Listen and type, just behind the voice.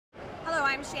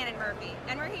I'm Shannon Murphy,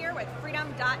 and we're here with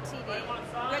Freedom.tv.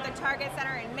 We're at the Target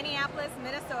Center in Minneapolis,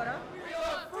 Minnesota. We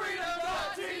love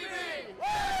Freedom.tv!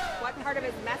 What part of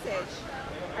his message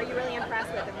are you really impressed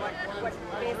with, and what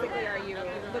basically are you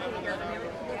looking to hear from him?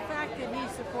 The fact that he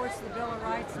supports the Bill of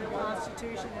Rights and the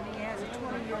Constitution, and he has a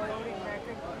 20-year voting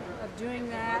record of doing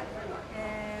that,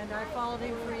 and I followed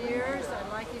him for years. I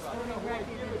like his voting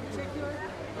record in particular,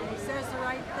 and he says the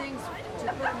right things to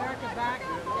put America back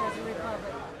as a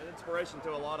republic. An inspiration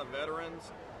to a lot of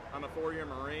veterans. I'm a 4-year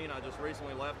Marine. I just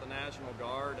recently left the National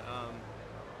Guard.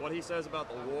 What he says about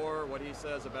the war, what he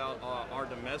says about our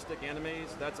domestic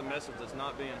enemies, that's a message that's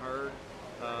not being heard,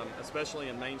 especially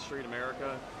in Main Street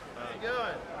America. How you doing?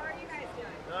 How are you guys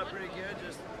doing? Not pretty good,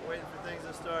 just waiting for things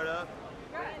to start up.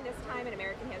 Where in this time in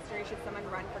American history should someone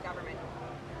run for government?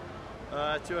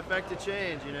 To effect a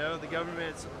change, you know, the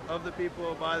government's of the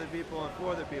people, by the people, and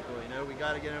for the people. You know, we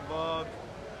got to get involved.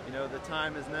 You know, the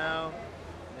time is now.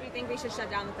 Do you think we should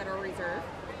shut down the Federal Reserve?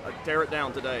 Tear it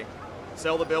down today.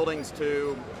 Sell the buildings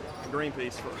to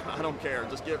Greenpeace. I don't care.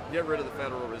 Just get rid of the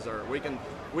Federal Reserve. We can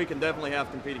definitely have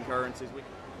competing currencies.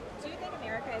 Do you think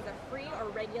America is a free or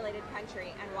regulated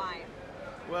country, and why?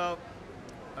 Well,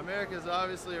 America is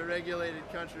obviously a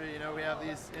regulated country. You know, we have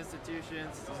these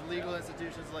institutions, these legal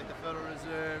institutions like the Federal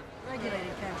Reserve.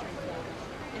 Regulated country.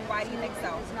 And why do you think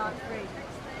so? It's not free.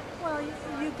 Well,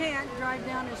 you can't drive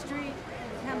down a street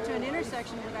and come to an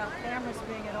intersection without cameras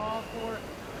being at all for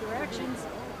directions.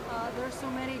 There's so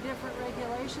many different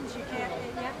regulations. You have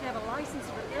to have a license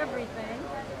for everything,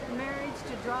 marriage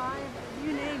to drive,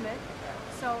 you name it.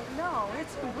 So no,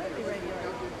 it's completely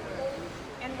regulated.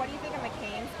 And what do you think of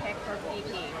McCain's pick for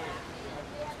VP?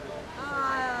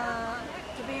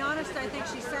 To be honest, I think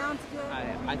she sounds good.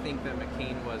 I think that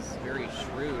McCain was very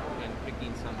shrewd in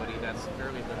picking somebody that's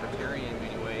fairly libertarian in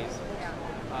many ways,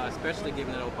 especially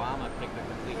given that Obama picked a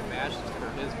complete fascist for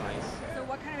his vice. So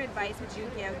what kind of advice would you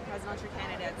give presidential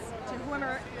candidates to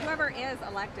whoever is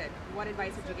elected? What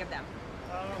advice would you give them?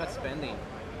 Cut spending.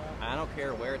 I don't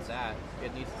care where it's at.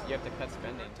 You have to cut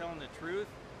spending. Telling the truth,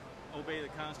 obey the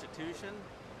Constitution,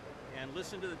 and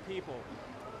listen to the people,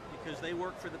 because they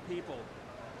work for the people.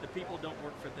 The people don't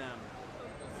work for them.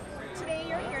 Today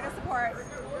you're here to support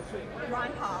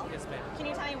Ron Paul. Yes, ma'am. Can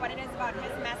you tell me what it is about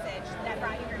his message that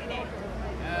brought you here today?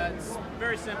 It's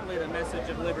very simply the message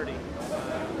of liberty.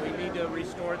 We need to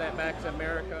restore that back to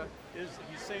America.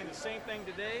 He's saying the same thing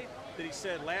today that he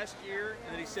said last year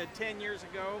and that he said 10 years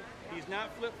ago. He's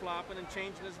not flip-flopping and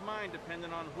changing his mind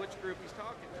depending on which group he's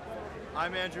talking to.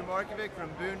 I'm Andrew Markovic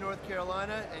from Boone, North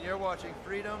Carolina, and you're watching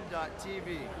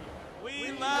Freedom.tv.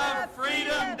 We love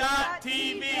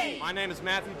Freedom.tv. My name is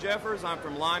Matthew Jeffers. I'm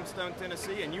from Limestone,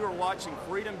 Tennessee, and you are watching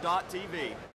Freedom.tv.